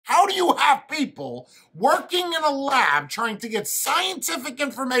do you have people working in a lab trying to get scientific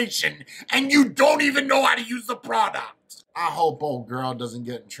information and you don't even know how to use the product? I hope old girl doesn't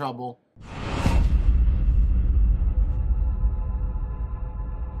get in trouble.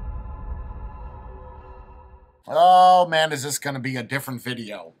 Oh man, is this gonna be a different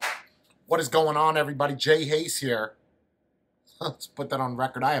video? What is going on, everybody? Jay Hayes here. Let's put that on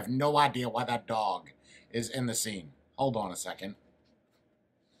record. I have no idea why that dog is in the scene. Hold on a second.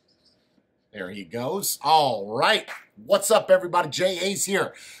 There he goes. All right. What's up, everybody? Jay Hayes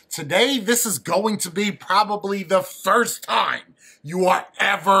here. Today, this is going to be probably the first time you are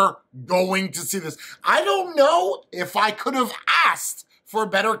ever going to see this. I don't know if I could have asked for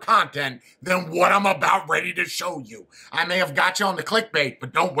better content than what I'm about ready to show you. I may have got you on the clickbait,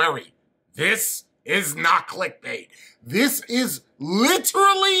 but don't worry. This is not clickbait. This is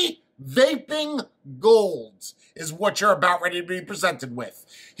literally vaping gold is what you're about ready to be presented with.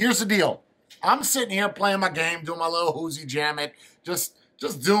 Here's the deal. I'm sitting here playing my game, doing my little whoozy jam it, just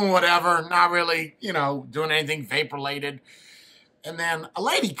doing whatever, not really, doing anything vape related. And then a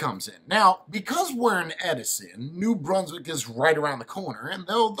lady comes in. Now, because we're in Edison, New Brunswick is right around the corner, and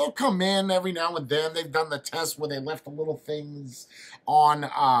they'll come in every now and then. They've done the test where they left the little things on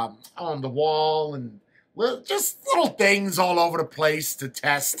the wall and just little things all over the place to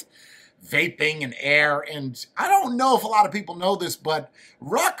test vaping and air. And I don't know if a lot of people know this, but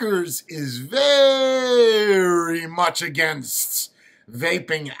Rutgers is very much against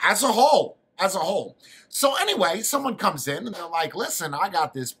vaping as a whole. So anyway, someone comes in and they're like, listen, I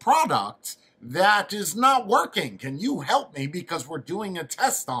got this product that is not working. Can you help me? Because we're doing a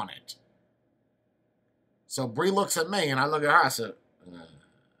test on it. So Bree looks at me and I look at her. I said,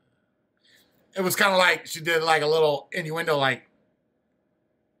 It was kind of like she did like a little innuendo, like,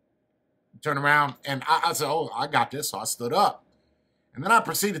 turn around. And I said, oh, I got this. So I stood up. And then I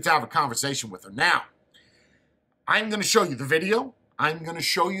proceeded to have a conversation with her. Now, I'm going to show you the video. I'm going to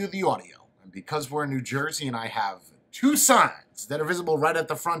show you the audio. And because we're in New Jersey and I have two signs that are visible right at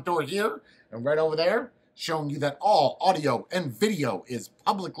the front door here and right over there, showing you that all audio and video is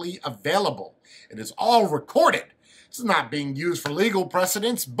publicly available. It is all recorded. This is not being used for legal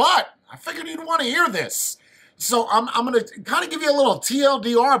precedents, but I figured you'd want to hear this. So I'm going to kind of give you a little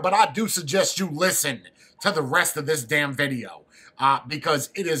TLDR, but I do suggest you listen to the rest of this damn video. Because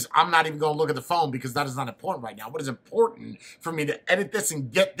I'm not even going to look at the phone because that is not important right now. What is important for me to edit this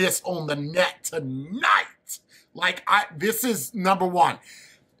and get this on the net tonight? This is number one.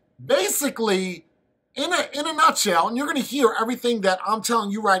 Basically, in a nutshell, and you're going to hear everything that I'm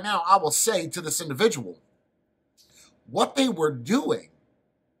telling you right now, I will say to this individual. What they were doing,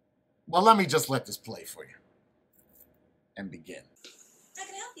 well, let me just let this play for you and begin. I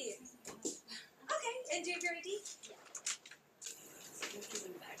can help you. Okay, and do you have your ID? Yeah.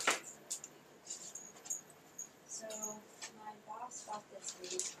 So, my boss bought this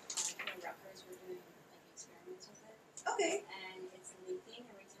vape here at Rutgers. We're doing experiments with it. Okay. And it's leaking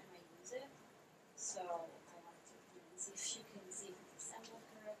every time I use it. So, I wanted to see if you can see if it's assembled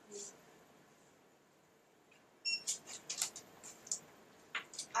correctly.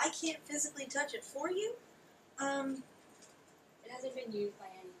 I can't physically touch it for you. It hasn't been used by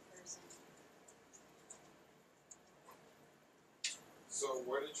any person. So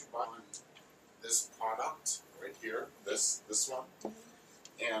where did you buy this product right here, this one?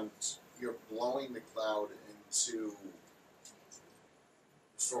 Mm-hmm. And you're blowing the cloud into,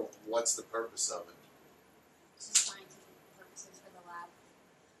 for what's the purpose of it? This is scientific purposes for the lab.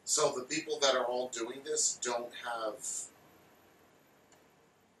 So the people that are all doing this don't have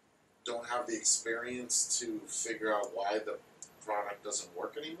the experience to figure out why the product doesn't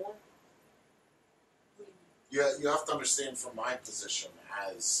work anymore? You have to understand from my position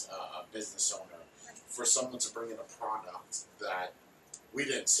as a business owner, for someone to bring in a product that we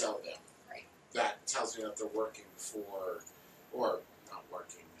didn't sell them, right, that tells me that they're working for, or not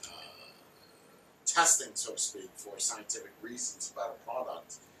working, testing, so to speak, for scientific reasons about a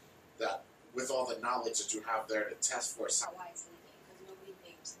product, that with all the knowledge that you have there to test for science. Why it's leaking, because nobody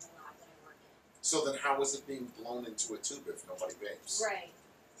vapes in the lab that I work in. So then how is it being blown into a tube if nobody vapes? Right,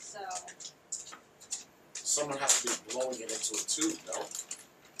 so someone has to be blowing it into a tube, no?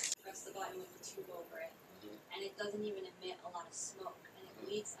 Press the button with the tube over it, and it doesn't even emit a lot of smoke, and it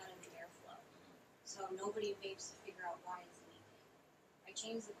leaks out of the airflow. So nobody vapes to figure out why it's leaking. I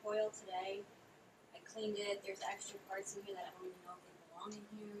changed the coil today. I cleaned it. There's extra parts in here that I don't even know if they belong in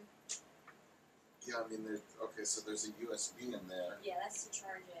here. Yeah, I mean, so there's a USB in there. Yeah, that's to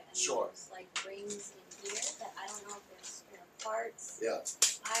charge it. And sure. There's rings in here that I don't know if they're spare parts. Yeah.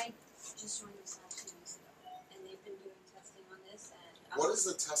 I just joined this lab 2 weeks ago, and they've been doing testing on this, and What is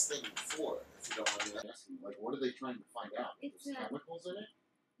the testing for, if you don't mind me asking? Like, what are they trying to find out? It's There's chemicals in it?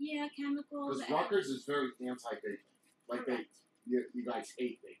 Yeah, chemicals. Because Rutgers is very anti-vaping. Like, Correct. you guys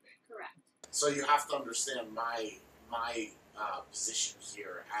hate vaping. Correct. So you have to understand my position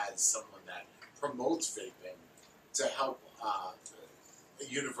here as someone that promotes vaping to help a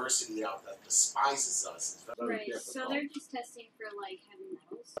university out that despises us. It's very Right. difficult. So they're just testing for like heavy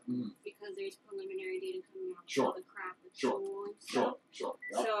metals because there's preliminary data coming out Sure. all the crap with Sure. school and Sure, stuff. sure.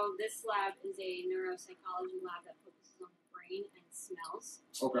 Yep. So this lab is a neuropsychology lab that focuses on the brain and smells.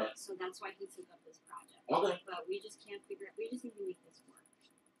 Okay. So that's why he took up this project. Okay. But we just can't figure out. We just need to make this work.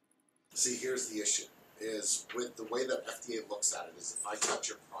 See, here's the issue: is with the way that FDA looks at it, is if I touch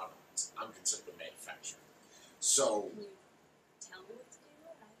your product, I'm considered a manufacturer. So Can you tell me what to do?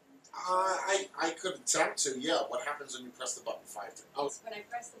 I could attempt to. Yeah. What happens when you press the button 5 times? Oh, When I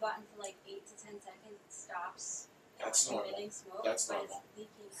press the button for like 8 to 10 seconds, it stops. That's normal. Emitting smoke. That's but normal. It's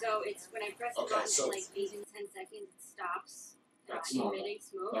leaking. So it's when I press the Okay, button so- at like 8 to 10 seconds, it stops That's normal. emitting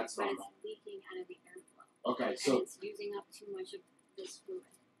smoke, That's but normal. it's leaking out of the airflow. okay. And So it's using up too much of this fluid.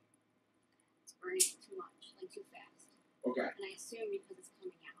 It's burning too much, like too fast. okay. And I assume because it's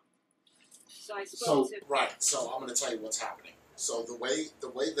coming out. So I So spoke to right. So I'm going to tell you what's happening. So the way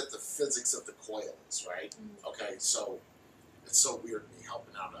that the physics of the coil is, right? Okay. So it's so weird me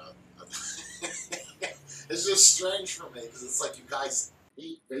helping out it's just strange for me because it's like you guys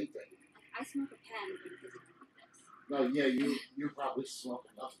hate vaping. I smoke a pen but it doesn't do this. No, yeah, you probably smoke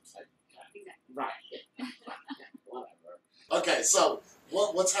enough type of cat. Exactly. Right. Whatever. Okay, so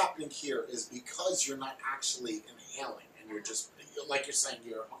what's happening here is because you're not actually inhaling and you're just, like you're saying,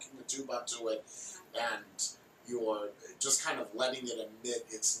 you're hooking the tube up to it and you're just kind of letting it emit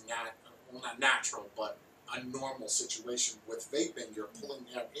its not natural, but a normal situation. With vaping, you're pulling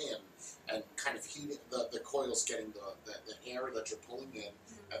air in and kind of heating, the coil's getting the air that you're pulling in,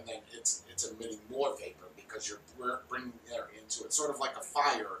 and then it's emitting more vapor because you're bringing air into it. Sort of like a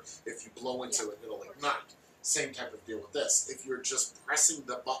fire, if you blow into it, it'll ignite. Same type of deal with this. If you're just pressing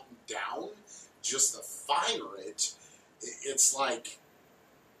the button down just to fire it, it's like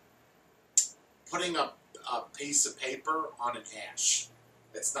putting a piece of paper on an ash.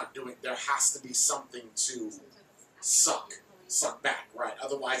 It's not doing, there has to be something to suck back, right?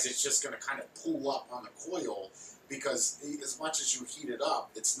 Otherwise it's just going to kind of pull up on the coil, because as much as you heat it up,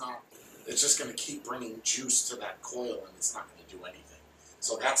 it's just going to keep bringing juice to that coil and it's not going to do anything.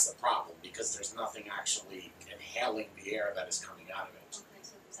 So that's the problem, because there's nothing actually inhaling the air that is coming out of it. Okay,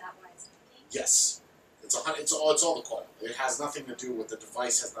 so is that why it's leaking? Yes. It's all the coil. It has nothing to do with the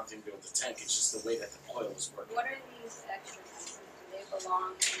device, has nothing to do with the tank, it's just the way that the coil is working. What are these extra pieces? Do they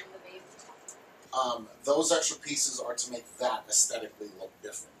belong in the vape? Those extra pieces are to make that aesthetically look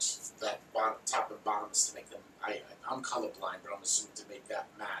different. That top and bottom is to make them, I'm colorblind, but I'm assuming to make that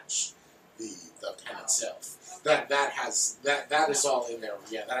match the pen itself. Okay. That is all in there.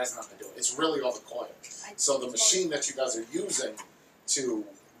 Yeah, that has nothing to do with it. It's really all the coil. So the machine that you guys are using to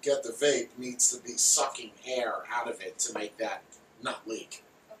get the vape needs to be sucking air out of it to make that not leak.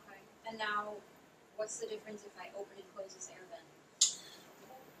 Okay. And now, what's the difference if I open and close this air vent?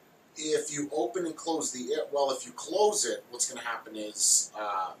 If you open and close the air, well, if you close it, what's going to happen is,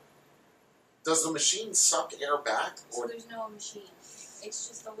 does the machine suck air back? So Or there's no machine. It's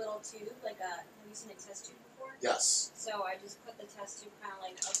just a little tube, like have you seen a test tube before? yes. So I just put the test tube kind of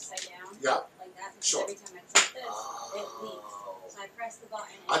like upside down, Yeah. like that, because Sure. every time I flip this, it leaks. Oh. So I press the button.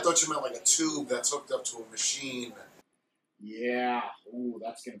 I thought you meant like a tube that's hooked up to a machine. Yeah. Ooh,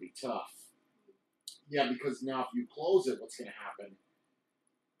 that's going to be tough. Yeah, because now if you close it, what's going to happen?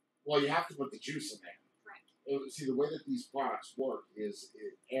 Well, you have to put the juice in there. Right. See, the way that these products work is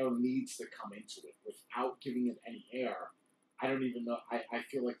air needs to come into it. Without giving it any air, I don't even know. I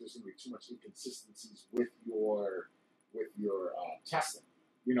feel like there's going to be too much inconsistencies with your testing.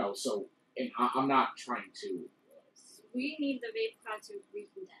 You know, so, and I'm not trying to. We need the vape cloud to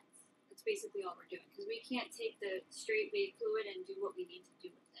recondense. That's basically all we're doing, because we can't take the straight vape fluid and do what we need to do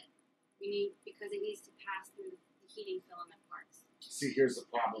with it. Because it needs to pass through the heating filament parts. See, here's the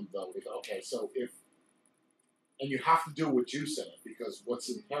problem though. And you have to do it with juice in it, because what's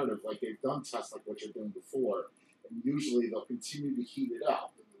imperative, like they've done tests like what you're doing before, and usually they'll continue to heat it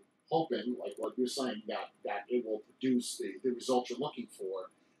up, hoping, like what you're saying, that it will produce the result you're looking for.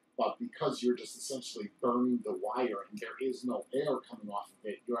 But because you're just essentially burning the wire and there is no air coming off of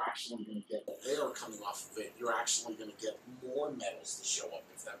it, you're actually going to get air coming off of it. You're actually going to get more metals to show up,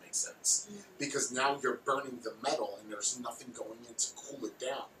 if that makes sense. Because now you're burning the metal and there's nothing going in to cool it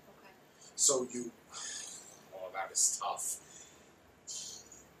down. Okay. So that is tough.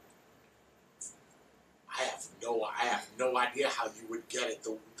 I have have no idea how you would get it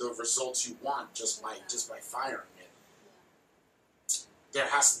the results you want just by firing it. There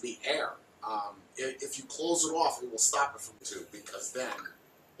has to be air. If you close it off, it will stop it from too, because then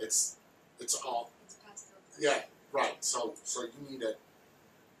it's all right. So you need it.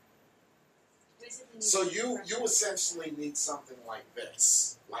 So you essentially need something like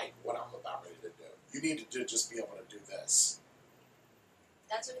this, like what I'm about ready to do. You need to just be able to do this.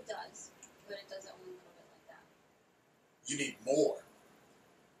 That's what it does, but it does it only a little bit like that. You need more.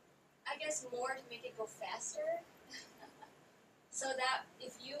 I guess more to make it go faster. So that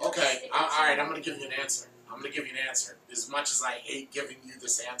if you Okay, all right, I'm going to give you an answer. As much as I hate giving you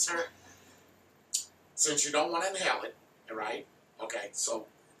this answer, since you don't want to inhale it, right? Okay, so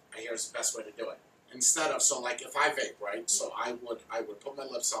here's the best way to do it. Instead of, so like if I vape, right? So I would put my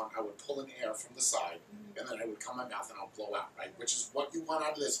lips on, I would pull in air from the side, and then I would come in my mouth and I'll blow out, right? Which is what you want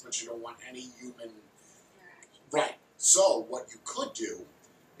out of this, but you don't want any human interaction. Right. So what you could do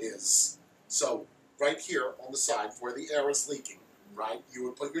is, so right here on the side where the air is leaking, right? You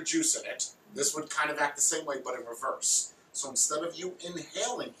would put your juice in it. This would kind of act the same way, but in reverse. So instead of you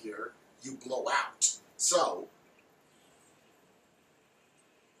inhaling here, you blow out. So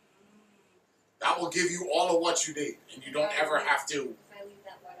that will give you all of what you need, and you don't ever have to. If I leave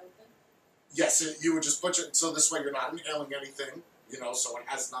that wide open? Yes, you would just put your, so this way you're not inhaling anything, you know, so it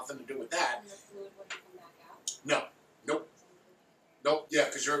has nothing to do with that. And the fluid wouldn't come back out? No. Nope. Nope, yeah,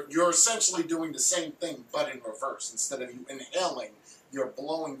 because you're essentially doing the same thing, but in reverse. Instead of you inhaling, you're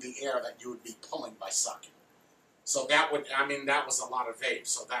blowing the air that you would be pulling by sucking. So that would, I mean, that was a lot of vape.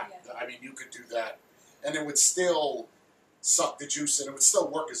 So that, I mean, you could do that, and it would still suck the juice in. It would still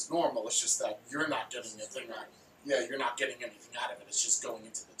work as normal. It's just that you're not getting anything out. Yeah, you're not getting anything out of it. It's just going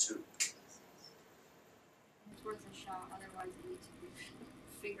into the tube. It's worth a shot. Otherwise, I need to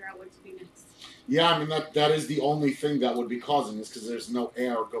figure out what to do next. Yeah, I mean, that is the only thing that would be causing this, because there's no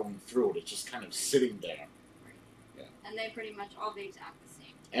air going through it. It's just kind of sitting there. Right. Yeah. And they pretty much, all vapes act the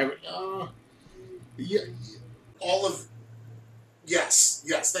same. Yeah, all of, yes,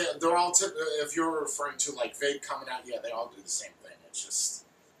 they're all, if you're referring to like vape coming out, yeah, they all do the same thing. It's just,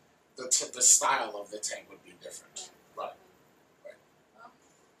 the style of the tank would be different. Right. Well, I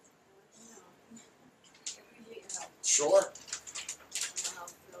appreciate your help. Sure.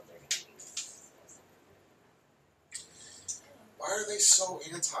 Why are they so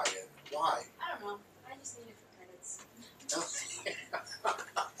anti it? Why? I don't know. I just need it for credits.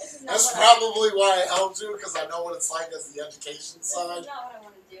 That's probably why I helped you, because I know what it's like as the education side. This is not what I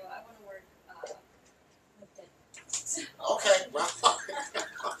want to do. I want to work with it. Okay, well,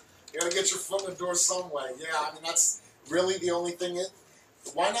 you're going to get your foot in the door some way. Yeah, I mean, that's really the only thing.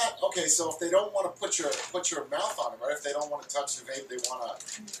 Why not? Okay, so if they don't want to put your mouth on it, right? If they don't want to touch the vape, they want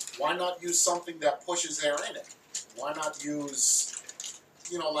to, why not use something that pushes air in it? Why not use,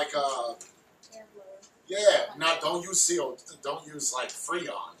 you know, like a, don't use CO, don't use like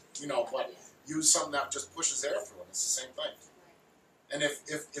Freon, you know, but use something that just pushes air through it. It's the same thing. And if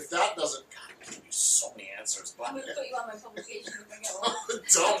that doesn't, God, I'm giving you so many answers, but I'm going to put you on my publication if I get one.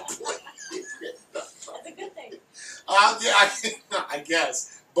 don't please. That's a good thing. Yeah, I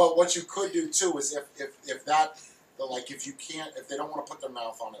guess. But what you could do too is if that, like if you can't, if they don't want to put their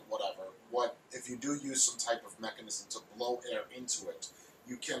mouth on it, whatever. What if you do use some type of mechanism to blow air into it?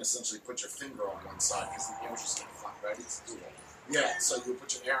 You can essentially put your finger on one side because the air is just going to fly right into it. Yeah, so you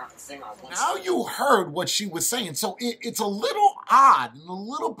put your air on the finger on one side. Now you heard what she was saying. So it's a little odd and a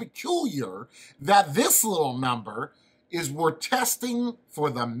little peculiar that this little number is we're testing for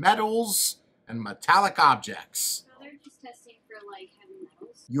the metals and metallic objects. So they're just testing for like heavy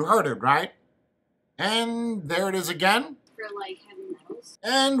metals. You heard it, right? And there it is again. For like heavy metals.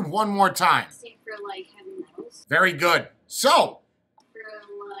 And one more time. Testing for like heavy metals. Very good. So. For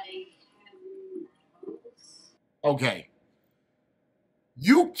like heavy metals. Okay.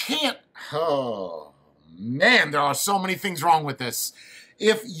 You can't, oh man, there are so many things wrong with this.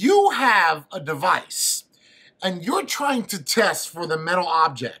 If you have a device and you're trying to test for the metal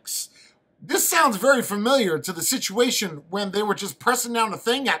objects, this sounds very familiar to the situation when they were just pressing down a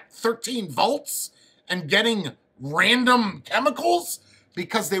thing at 13 volts and getting random chemicals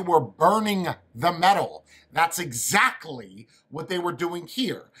because they were burning the metal. That's exactly what they were doing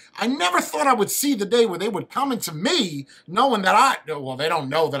here. I never thought I would see the day where they would come into me knowing that well, they don't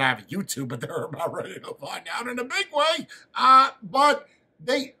know that I have a YouTube, but they're about ready to find out in a big way. But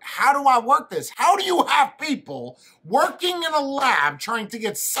how do I work this? How do you have people working in a lab trying to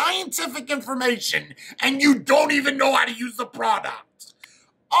get scientific information and you don't even know how to use the product?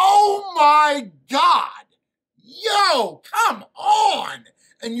 Oh my God. Yo, come on.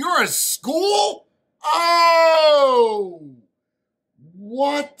 And you're a school? Oh!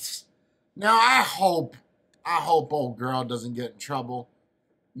 What? Now, I hope old girl doesn't get in trouble.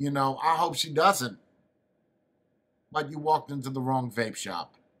 You know, I hope she doesn't. But you walked into the wrong vape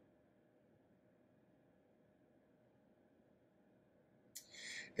shop.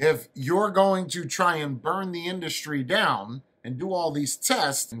 If you're going to try and burn the industry down and do all these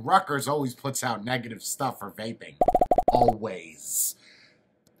tests, and Rutgers always puts out negative stuff for vaping. Always.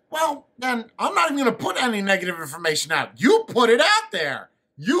 Well, then I'm not even going to put any negative information out. You put it out there.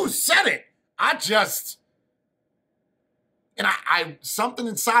 You said it. And I something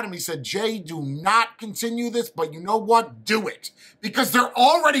inside of me said, Jay, do not continue this, but you know what? Do it. Because they're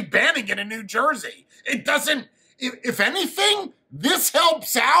already banning it in New Jersey. It doesn't, if anything, this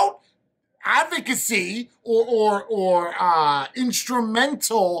helps out advocacy or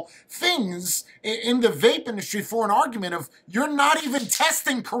instrumental things in the vape industry for an argument of you're not even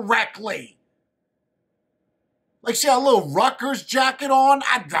testing correctly. Like she had a little Rutgers jacket on.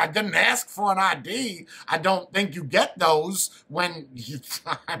 I didn't ask for an ID. I don't think you get those when you,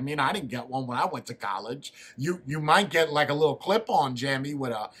 I mean, I didn't get one when I went to college. You might get like a little clip-on jammy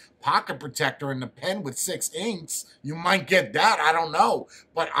with a pocket protector and a pen with 6 inks. You might get that. I don't know.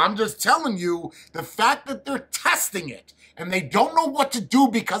 But I'm just telling you, the fact that they're testing it and they don't know what to do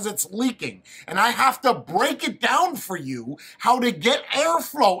because it's leaking. And I have to break it down for you how to get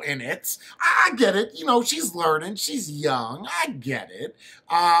airflow in it. I get it. You know, she's learning. She's young. I get it.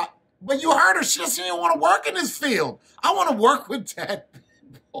 But you heard her. She doesn't even want to work in this field. I want to work with dead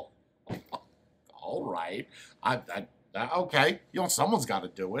people. All right. Okay. You know, someone's got to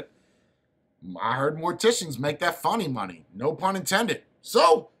do it. I heard morticians make that funny money. No pun intended.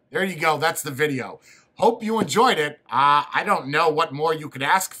 So, there you go. That's the video. Hope you enjoyed it. I don't know what more you could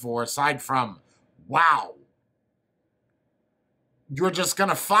ask for aside from, wow. You're just going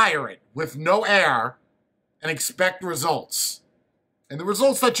to fire it with no air and expect results. And the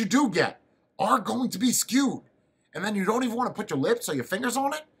results that you do get are going to be skewed. And then you don't even want to put your lips or your fingers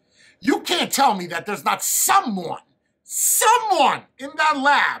on it? You can't tell me that there's not someone in that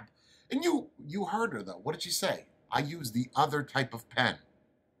lab. And you heard her, though. What did she say? I use the other type of pen.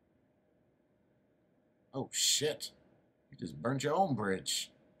 Oh, shit. You just burnt your own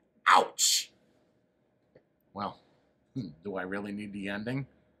bridge. Ouch! Well, do I really need the ending?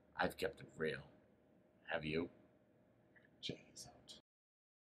 I've kept it real. Have you? Jeez.